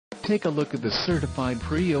take a look at the certified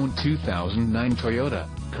pre-owned 2009 Toyota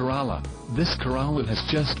Corolla. This Corolla has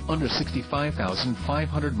just under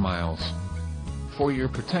 65,500 miles. For your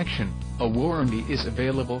protection, a warranty is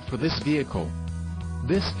available for this vehicle.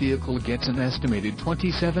 This vehicle gets an estimated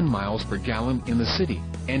 27 miles per gallon in the city,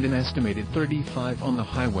 and an estimated 35 on the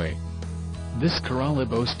highway. This Corolla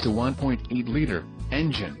boasts a 1.8-liter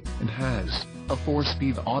engine, and has a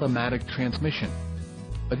 4-speed automatic transmission.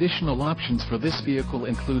 Additional options for this vehicle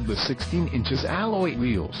include the 16-inch alloy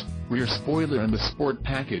wheels, rear spoiler and the Sport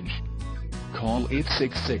package. Call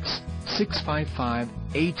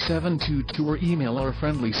 866-655-8722 or email our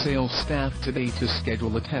friendly sales staff today to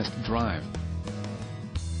schedule a test drive.